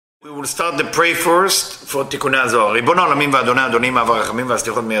will start the pray first for Tikkunei Zohar. ריבון העולמים ואדוני אדונים אב הרחמים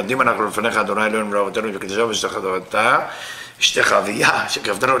והסליחות מיידים אנחנו לפניך אדוני אלוהינו ולאבותינו וקדשנו ושתך תורתה אשתך אביה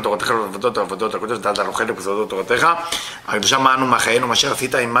שקרבתנו לתורתך ולעבודות העבודות הקודש נתת לנו חלק בסודות תורתך הקדושה מענו מחיינו מה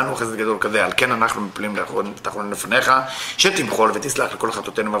שעשית עמנו חסד גדול כזה על כן אנחנו מפלים תחתונים לפניך שתמחול ותסלח לכל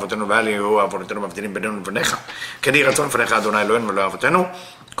חטאותינו ואבותינו ואל יהיו עוונותינו מבדילים בינינו ובניך כן יהי רצון לפניך אדוני אלוהינו ולאבותינו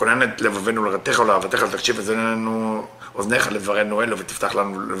כונן את לבבינו לרתך ולאהבתך תקשיב אזנינו אוזניך לדברנו אלו ותפתח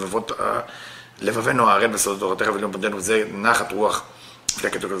לנו לבבינו הערל בסודות תורתך ולמודנו וזה נחת רוח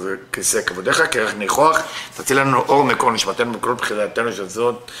פלקת כיסא כבודיך כרך ניחוח תציל לנו אור מכל נשמתנו בכל בחילתנו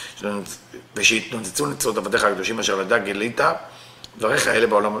שזאת ושיתנוצצו נצרות עבדיך הקדושים אשר לדע גילית דבריך אלה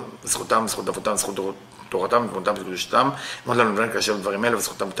בעולם זכותם זכות אבותם זכות תורתם ותמותם וקדושתם אמרת לנו דברים כאשר דברים אלה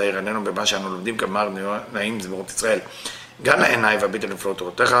וזכותם תאיר עינינו במה שאנו לומדים כמר נעים זמירות ישראל גם לעיניי והביט על נפלאות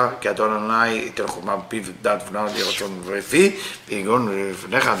תורתך, כי אדוני ייתן חוכמה בפיו ודעת ונאמר לי רצון ורפי, ויגון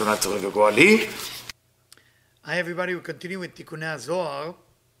לפניך אדוני צורך וגואלי. Hi everybody, we continue with Tikkunei Zohar,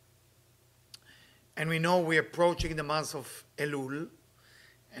 and we know we're approaching the month of Elul,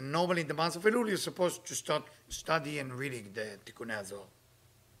 and normally in the month of Elul you're supposed to start studying and reading the Tikkunei Zohar.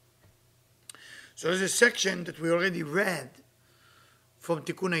 So there's a section that we already read from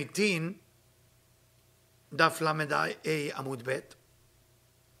Tikkun 18, Daf Lamed A Amud Bet.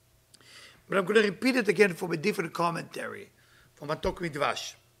 But I'm going to repeat it again from a different commentary, from Matok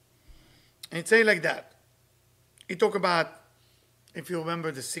Midvash. And it says like that. He talk about, if you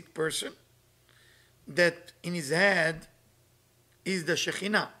remember the sick person, that in his head is the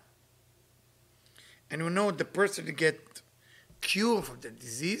Shekhinah. And we know the person get cured from the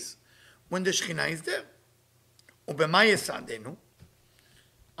disease when the Shekhinah is there. Ubema yesadenu.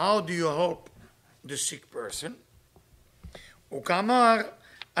 How do you help the sick person? וכאמר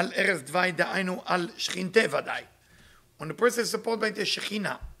על ארץ דווי דהיינו על שכינתה ודאי. When the person is supported by the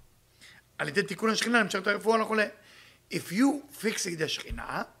שכינה, על ידי תיקון השכינה, נמשך את הרפואה לחולה. If you fix the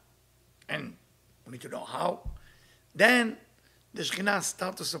שכינה, and we need to know how, then the שכינה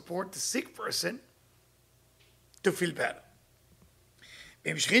start to support the sick person to feel better.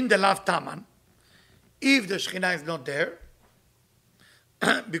 ואם שכין דלאו תמן, if the שכינה is not there,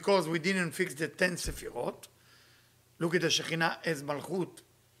 because we didn't fix the 10 Sefirot, look at the Shekhinah as Malchut,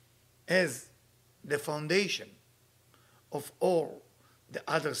 as the foundation of all the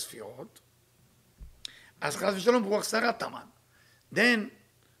other Sefirot. As Chaz v'Shalom Ruach Sara Taman, then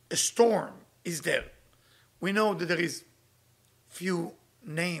a storm is there. We know that there is few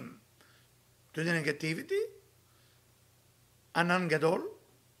names to the negativity. Anan Gadol,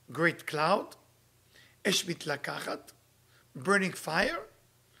 great cloud, Esh Mitlakachat, burning fire,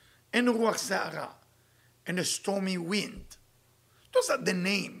 and Ruach Sa'ara, and a stormy wind. Those are the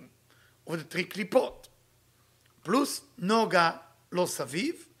name of the three klipot. Plus Noga Lo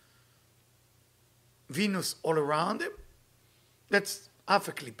Saviv, Venus all around them. That's half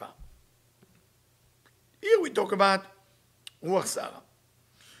a klipa. Here we talk about Ruach Sa'ara.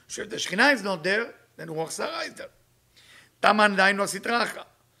 So if the Shekhinah is not there, then Ruach Sa'ara is there. Taman Daino Sitracha.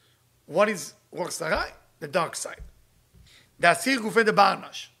 What is Ruach Sa'ara? The dark side. The Asir Gufei de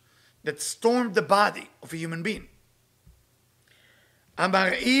Barnash, that stormed the body of a human being.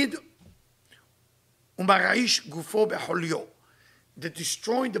 Amar'id Umaraish Gufo Beholio, that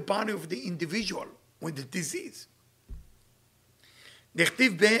destroyed the body of the individual with the disease.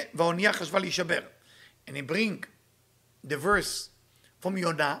 Dechtiv be Va'oniya Chashva Lishaber, and he bring the verse from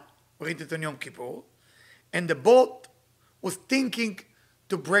Yonah, read it on Yom Kippur, and the boat was thinking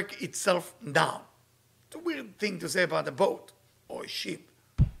to break itself down. It's a weird thing to say about a boat or a ship.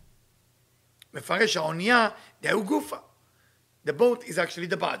 מפרש האונייה, דהו גופה. The boat is actually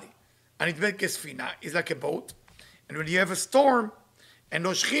the body. And it makes ספינה, is like a boat. And when you have a storm, and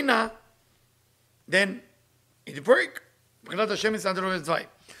no שכינה, then it break. מבחינת השם יסעד אלוהי לצווי.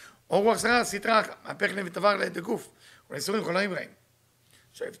 או רוח שרה, סטרח, מהפך לב ותבר ליד הגוף. ולאיסורים חולאים רעים.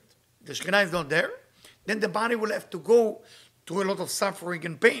 So if the שכינה is not there, then the body will have to go through a lot of suffering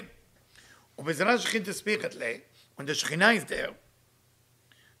and pain. ובזמן שכין תספיחת לה, when the שכינה is there,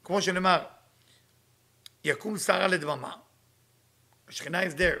 כמו שנאמר, יקום שרה לדממה, השכינה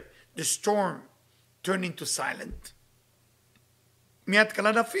is there, the storm turned into silent, מיד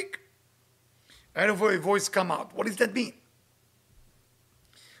קלה נפיק. Right of a voice come out. What does that mean?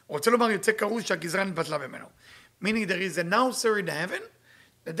 רוצה לומר, יוצא קרוז שהגזרה נתבטלה ממנו. Meaning there is an announcer in heaven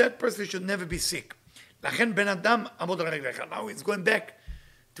that that person should never be sick. לכן בן אדם עמוד על רגליך. Now it's going back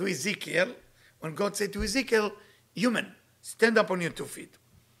to Ezekiel, when God said to Ezekiel, human, stand up on your 2 feet.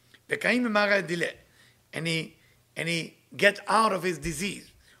 וקיים ממרא הדילה, and he get out of his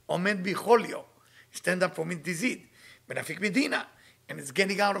disease, עומד בחוליו, stand up from his disease, ונפיק מדינה, and it's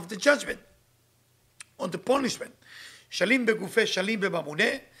getting out of the judgment, on the punishment. Shalim begufeh, shalim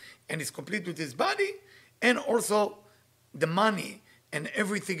bebamuneh, and he's complete with his body, and also the money and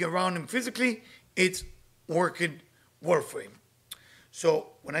everything around him physically, it's working well for him.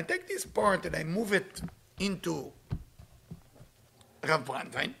 So when I take this part and I move it into Rav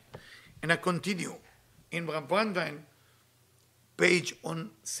Brandwein, and I continue in Rav Brandwein, page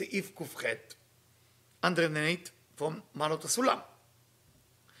on Seif Kufchet, underneath from Malot HaSulam.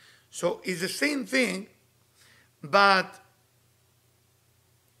 So it's the same thing, but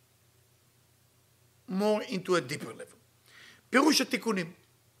more into a deeper level. Pirush HaTikkunim.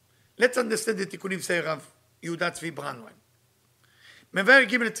 Let's understand the Tikkunim, say Rav Yehuda Tzvi Brandwein. מבאר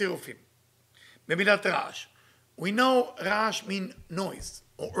ג' צירופים. במילת רעש. We know רעש mean noise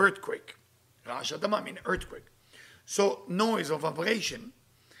or earthquake. רעש אדמה mean earthquake. So noise or vibration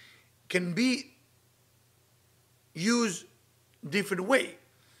can be used different way.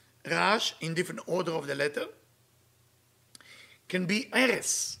 רעש in different order of the letter can be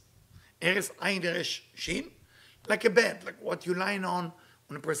eres. Eres ein resh shin, like a bed, like what you lie on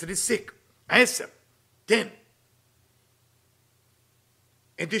when a person is sick. 10, 10.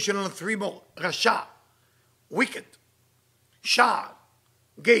 Additional 3 more. Rasha, wicked. Shah,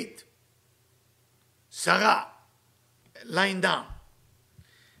 gate. Sarah, lying down.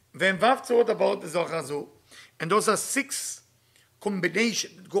 When Vav thought about the Zohar Zu, and those are 6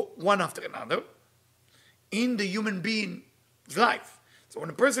 combinations that go one after another in the human being's life. So when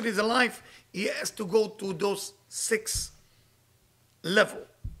a person is alive, he has to go to those 6 levels.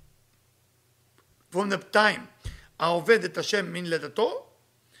 From the time העובד את השם מן לידתו,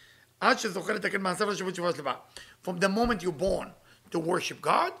 עד שזוכה לתקן מעשיו לשבות תשובה שלמה. From the moment you're born to worship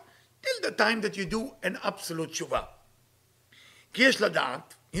God, till the time that you do an absolute תשובה. כי יש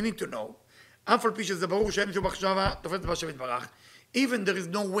לדעת, you need to know, אף על פי שזה ברור שאין שום מחשבה תופסת בהשם יתברך, even there is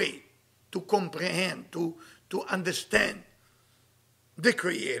no way to comprehend, to understand the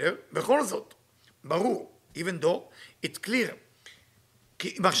Creator, בכל זאת, ברור, even though it's clear,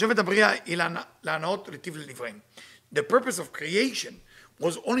 כי מחשבת הבריאה היא להנאות לטיב לנבראים. The purpose of creation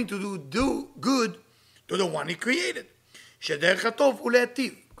was only to do good to the one he created. שדרך הטוב הוא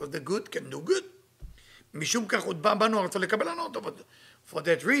להטיב, because the good can do good. משום כך עוד בא בנו הרצון לקבל הנאות, but for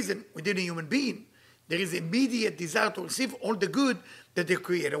that reason, within a human being, there is immediate desire to receive all the good that the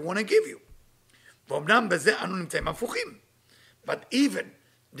Creator want to give you. ואומנם בזה אנו נמצאים הפוכים. But even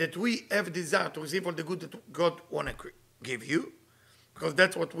that we have desire to receive all the good that God want to give you, because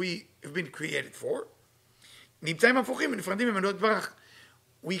that's what we have been created for, נמצאים הפוכים ונפרדים ממנו יתברך.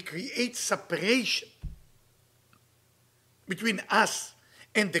 We create separation between us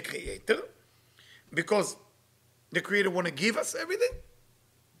and the Creator, because the Creator want to give us everything.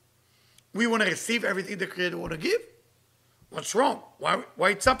 We want to receive everything the Creator want to give. What's wrong? Why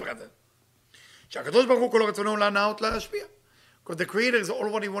it's separated? שהקדוש ברוך הוא כל רצונו להנאות להשפיע. Because the Creator is all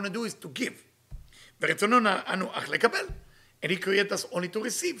what he want to do is to give. ורצונו אנו אך לקבל. And he created us only to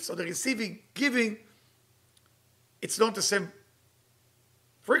receive. So the receiving, giving, it's not the same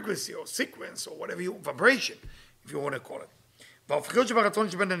frequency or sequence or whatever vibration, if you want to call it. וההופכיות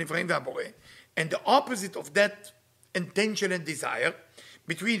שברצון שבין הנבראים והבורא, and the opposite of that intention and desire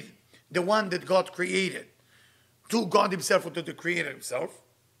between the one that God created to God himself or to the Creator himself,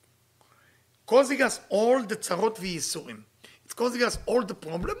 causing us all the tzarot v'yisurim. It's causing us all the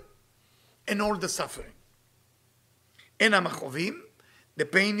problem and all the suffering. And המכאובים, the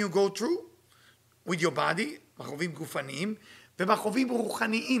pain you go through with your body, מכאובים גופניים, ומכאובים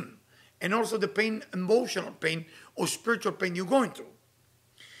רוחניים, and also the pain, emotional pain or spiritual pain you're going through.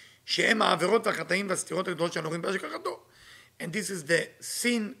 שהם העבירות והחטאים והסתירות הגדולות שאנו רואים בהשגחתו. And this is the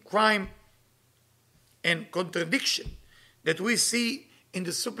sin, crime, and contradiction that we see in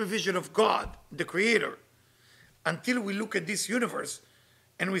the supervision of God, the Creator, until we look at this universe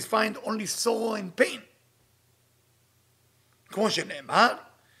and we find only sorrow and pain. כמו שנאמר,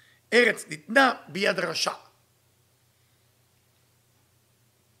 ארץ ניתנה ביד רשע.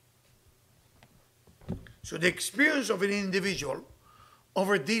 So the experience of an individual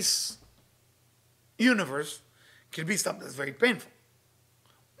over this universe can be something that's very painful.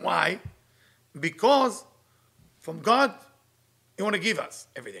 Why? Because from God, he want to give us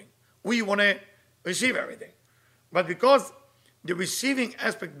everything. We want to receive everything. But because the receiving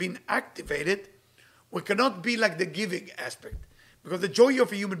aspect being activated, we cannot be like the giving aspect. Because the joy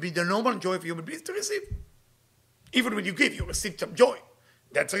of a human being, the normal joy of a human being is to receive. Even when you give, you receive some joy.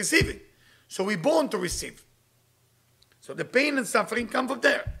 That's receiving. So we're born to receive. So the pain and suffering come from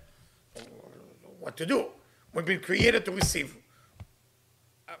there. What to do? We've been created to receive.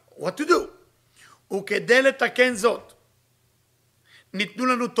 What to do? וכדי לתקן זאת, ניתנו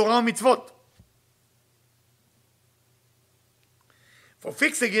לנו תורה ומצוות. For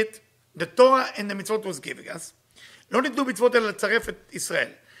fixing it, the Torah and the mitzvot was giving us. לא ניתנו מצוות אלא לצרף את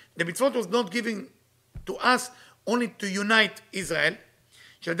ישראל. The mitzvot was not giving to us only to unite Israel.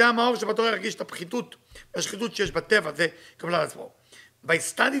 שיודע המאור שבתורה ירגיש את הפחיתות והשחיתות שיש בטבע, זה קבלה על עצמו. By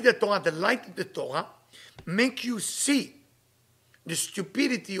studying the Torah, the light of the Torah, make you see the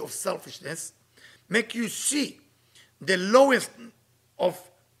stupidity of selfishness, make you see the lowest of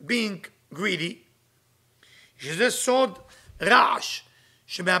being greedy, שזה סוד רעש,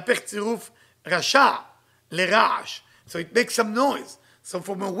 שמהפך צירוף רשע לרעש. So it makes some noise. So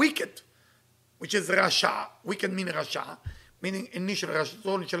from a wicked, which is rasha, wicked meaning rasha, meaning initial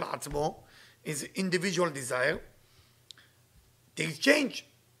רצון של עצמו, is individual desire, things change.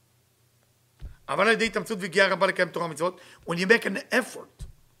 אבל על ידי התאמצות והגיעה רבה לקיים תורה ומצוות, when you make an effort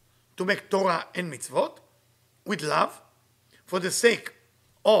to make Torah and mitzvot, with love, for the sake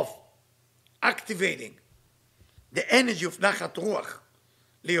of activating the energy of נחת רוח,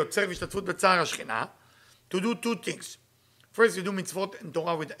 ליוצר והשתתפות בצער השכינה, to do two things. First, you do mitzvot and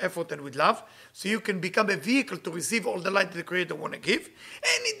Torah with effort and with love, so you can become a vehicle to receive all the light that the Creator want to give,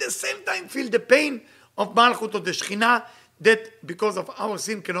 and at the same time feel the pain of Malchut of the Shekhinah, that because of our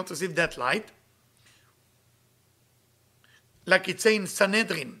sin cannot receive that light. Like it's saying in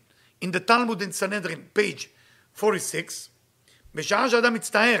Sanhedrin, in the Talmud in Sanhedrin, page 46, בשעה שאדם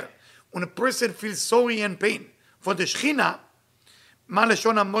מצטער, when a person feels sorry and pain for the Shekhinah, מה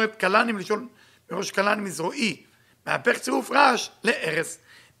לשון המועד קלנים, לשון מראש קלנים מזרועי, מהפך צירוף רעש לארס.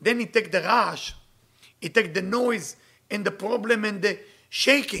 Then he take the רעש, he take the noise and the problem and the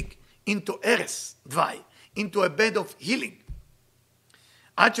shaking into ארס, דווי, into a bed of healing.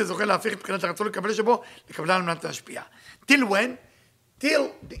 עד שזוכה להפיך את בחינת הרצון לקבל שבו, לקבלה על מנת להשפיע. Till when?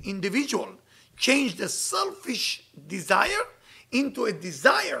 Till the individual change the selfish desire into a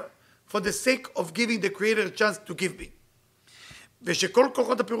desire for the sake of giving the Creator a chance to give me. ושכל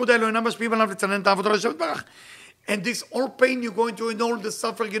כוחות הפירוד האלו אינם משפיעים עליו לצנן את העבודה לשבת ברך. And this all pain you're going through and all the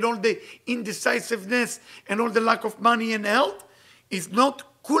suffering and all the indecisiveness and all the lack of money and health is not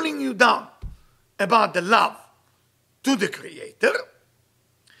cooling you down about the love to the Creator.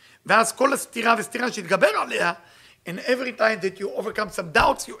 ואז כל הסתירה וסתירה שהתגבר עליה, and every time that you overcome some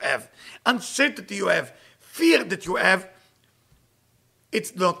doubts you have, uncertainty you have, fear that you have,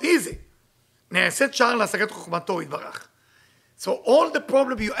 it's not easy. נעשית שער להשגת חוכמתו יתברך. So all the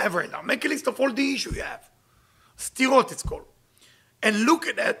problem you have right now, make a list of all the issues you have. סתירות it's called. And look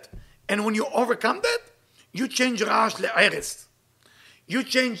at that, and when you overcome that, you change רעש לארס. You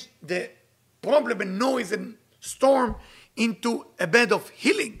change the problem and noise and storm into a bed of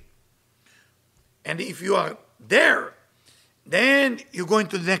healing. And if you are there, then you go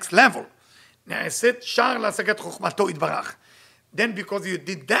into the next level. נעשית שער להשגת חוכמתו יתברך. Then because you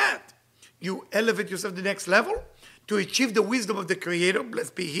did that, you elevate yourself to the next level to achieve the wisdom of the Creator,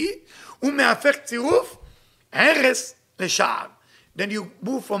 blessed be He, ומהפך צירוף הרס לשער. Then you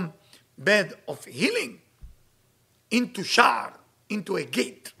move from bed of healing into שער, into a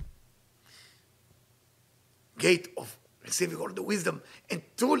gate. Gate of receiving all the wisdom and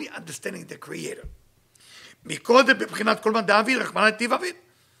truly understanding the Creator. מקודם בבחינת כל מה דאביד, רחמנא לטיב אביד.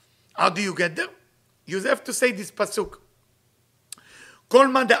 How do you get there? You have to say this pasuk. כל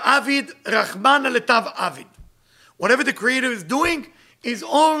מה דאביד, רחמנא לטיב אביד. Whatever the Creator is doing is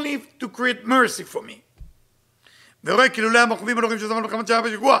only to create mercy for me. ורואה כילולי המחובים הנוראים שזמן בחמת שעה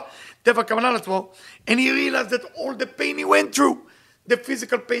בשבוע, טבע כוונה לעצמו, and he realized that all the pain he went through, the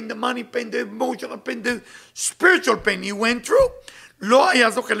physical pain, the money pain, the emotional pain, the spiritual pain he went through, לא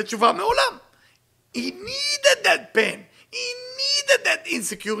היה זוכה לתשובה מעולם. He needed that pain. He needed that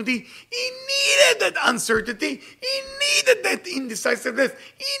insecurity. He needed that uncertainty. He needed that indecisiveness.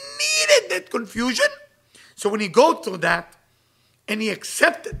 He needed that confusion. So when he go through that, and he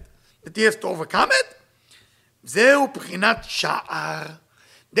accepted that he has to overcome it, זהו בחינת שער.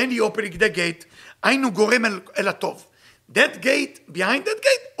 Then he opened the gate. היינו גורם אל הטוב. That gate, behind that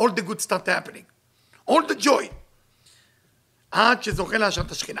gate, all the good start happening. All the joy. עד שזוכה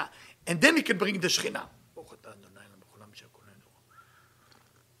להשארת השכינה. And then he can bring the שכינה.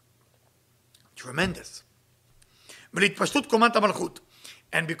 Tremendous. ולהתפשטות קומת המלכות.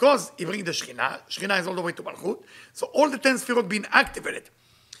 And because he brings the שכינה, שכינה is all the way to מלכות, so all the 10 ספירות being activated.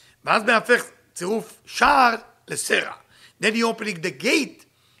 ואז מהפך צירוף שער לסרע. Then he opening the gate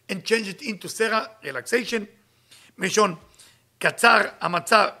and change it into סרע, relaxation. מלשון קצר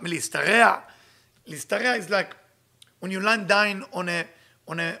המצב מלהסתרע. להסתרע is like when you land down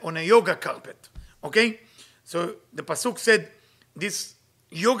on a yoga carpet. Okay? So the pasuk said this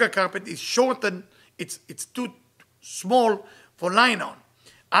yoga carpet is shortened, it's too small for lying on.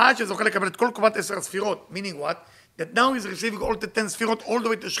 עד שזוכה לקבל את כל קומת 10 הספירות, meaning what? That now he's receiving all the 10 ספירות, all the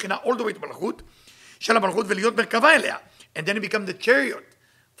way to שכינה, all the way to מלכות, של המלכות ולהיות מרכבה אליה. And then he become the chariot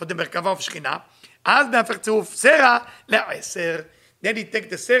for the מרכבה of שכינה. אז מהפך צירוף סרע ל10. Then he take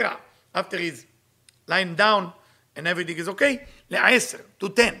the סרע, after he's lying down and everything is okay, ל10, to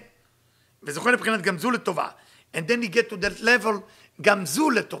 10. וזוכה לבחינת גמזו לטובה. And then he get to that level, גמזו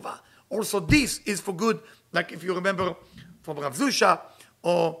לטובה. Also this is for good, like if you remember from Rav Zusha,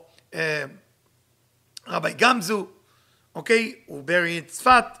 or Rabbi Gamzu, okay, who buried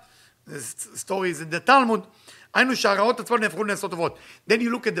Tzfat, the story is in the Talmud. היינו שהרעות עצמן נהפכו לנעשות טובות. Then you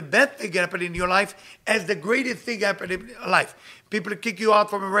look at the bad thing happening in your life as the greatest thing happening in your life. People kick you out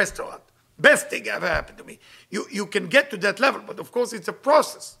from a restaurant. Best thing ever happened to me. You can get to that level, but of course it's a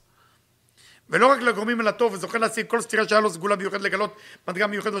process. ולא רק לגורמים אל הטוב, וזוכה להשיג כל סתירה שהיה לו סגולה מיוחד לגלות,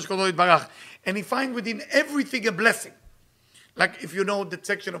 מדגם מיוחד ושקודו יתברך. And he find within everything a blessing. Like if you know the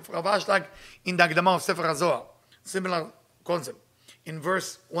section of Rav Ashlag in the Akdama of Sefer HaZohar, similar concept. In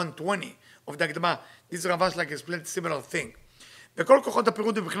verse 120 of the Akdama, this Rav Ashlag explained a similar thing. וכל כוחות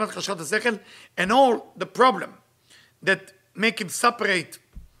הפירוד מבחינת חשכת השכל, and all the problem that make him separate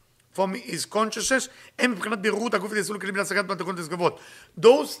from his consciousness, הם מבחינת ביררות הגוף יסעו לכלים להשגת מתכות נשגבות.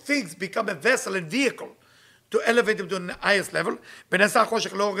 Those things become a vessel and vehicle to elevate him to the highest level, ונעשה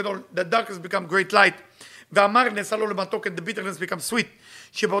החושך לאור גדול, the darkness become great light, והמר נעשה לו למתוק, and the bitterness become sweet,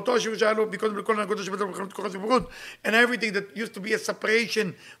 שבאותו השיעור שהיה לו מקודם לכל הנקודות שבטח מבחינת כוחות הפירוד, and everything that used to be a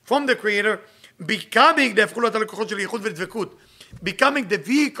separation from the creator, becoming, נהפכו לו את הלקוחות של ייחוד ודבקות, becoming the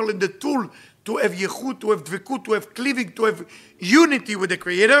vehicle and the tool to have ייחוד, to have דבקות, to have cleaving, to have unity with the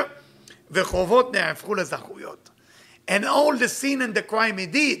creator, וחובות נהפכו לזכויות. And all the sin and the crime he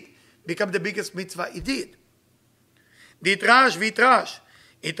did become the biggest mitzvah he did. דהתרעש ויתרעש.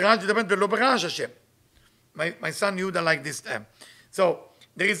 יתרעש לדבר ולא ברעש השם. My son Yehuda like this time. So,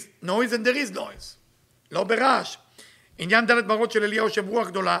 there is noise and there is noise. לא ברעש. עניין דלת מראות של אליהו שם רוח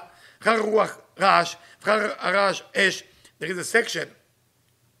גדולה, אחר רוח רעש, אחר הרעש אש. There is a section.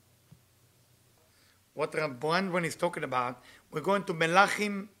 What Rabban when he's talking about, we're going to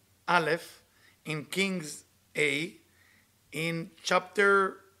Melachim Aleph in Kings A in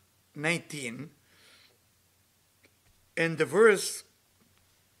chapter 19, and the verse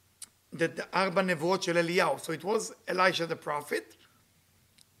that the Arba Nevuot shel Eliyahu. So it was Elisha the prophet,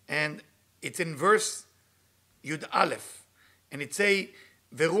 and it's in verse Yud Aleph, and it say,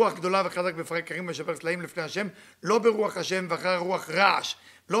 ורוח גדולה וחזק בפרק קרים ושבר סלעים לפני השם, לא ברוח השם ואחר רוח רעש,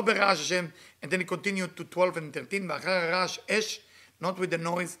 לא ברעש השם, and then he continued to 12 and 13, ואחר הרעש אש, not with the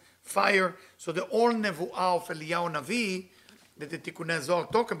noise, fire. So the all nevuah of Eliyahu Navi that the Tikkunei Zohar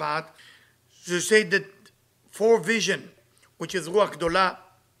talk about, to say that for vision, which is ruach gdola,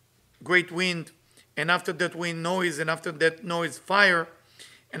 great wind, and after that wind noise, and after that noise fire,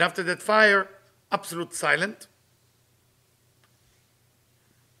 and after that fire absolute silent.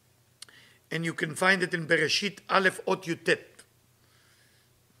 And you can find it in Bereshit Aleph Ot Yutet.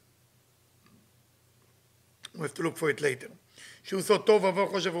 We have to look for it later. שהוא עושה טוב עבור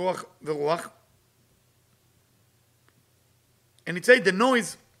חושב רוח ורוח. And it says the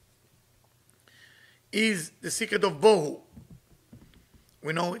noise is the secret of Bohu.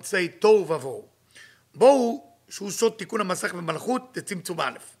 We know it say טוב עבור. Bohu שהוא סוד תיקון המסך במלכות לצמצום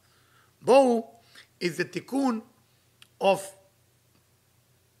א'. Bohu is the תיקון of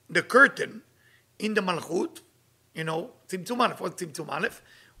the curtain in the malchut, you know, tzimtzum aleph. What's tzimtzum aleph?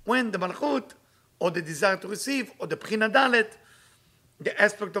 When the malchut, or the desire to receive, or the bchina dalet, the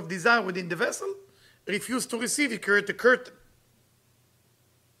aspect of desire within the vessel, refuse to receive, he create a curtain.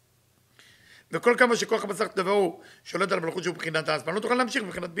 וכל כמה שכוח המסך דברו שולט על המלכות שהוא בחינת העצמה, לא תוכל להמשיך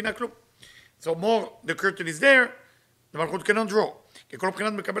מבחינת בינה כלום. So more the curtain is there, the malchut cannot draw. כי כל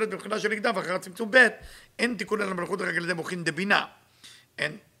בחינת מקבלת בבחינה של נגדה, ואחר הצמצום ב' אין תיקון על המלכות רק על ידי מוחין דבינה.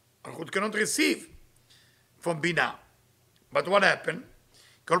 And malchut cannot receive from bina. But what happened?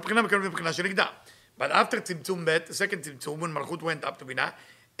 כל בחינה מקבלת בבחינה של נגדה. But after צמצום ב', the second צמצום, when malchut went up to bina,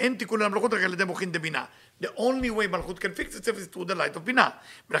 אין תיקון על המלכות רק על ידי מוחין דבינה. The only way malchut can fix itself is through the light of בינה.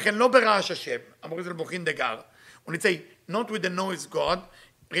 ולכן לא ברעש השם, אמרו את זה למוחין דגר. When it say, not with the noise God,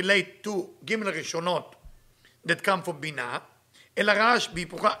 relate to ג' ראשונות that come from בינה, אלא רעש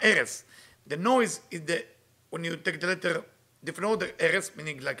בהיפוכה ארס. The noise is the, when you take the letter different order, ארס,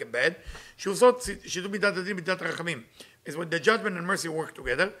 meaning like a bed, שעושות שידור מידת הדין מידת הרחמים. is when the judgment and mercy work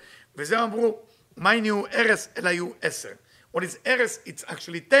together, וזה אמרו, מה יהיו ארס אלא יהיו 10. What is ארס? It's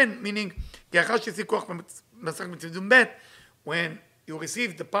actually 10, meaning, כי אחר שתשיג כוח במסך מצמצום ב', when you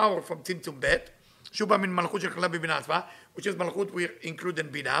receive the power from צמצום ב', שהוא בא מן מלכות של חלה בבינה עצמה, which is מלכות we include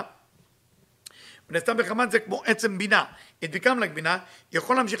in בינה, ונסתם בחמד זה כמו עצם בינה. It become like בינה,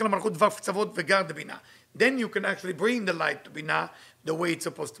 יכול להמשיך למלכות דבר קצוות וגר דבינה. Then you can actually bring the light to בינה the way it's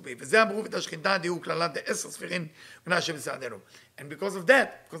supposed to be. וזה אמרו את השכינתה דיהו כללת ד10 ספירין בנה השם בסעדנו. And because of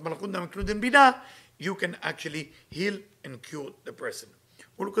that, because מלכות now included בינה, you can actually heal and cure the person.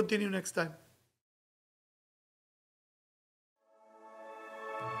 We'll continue next time.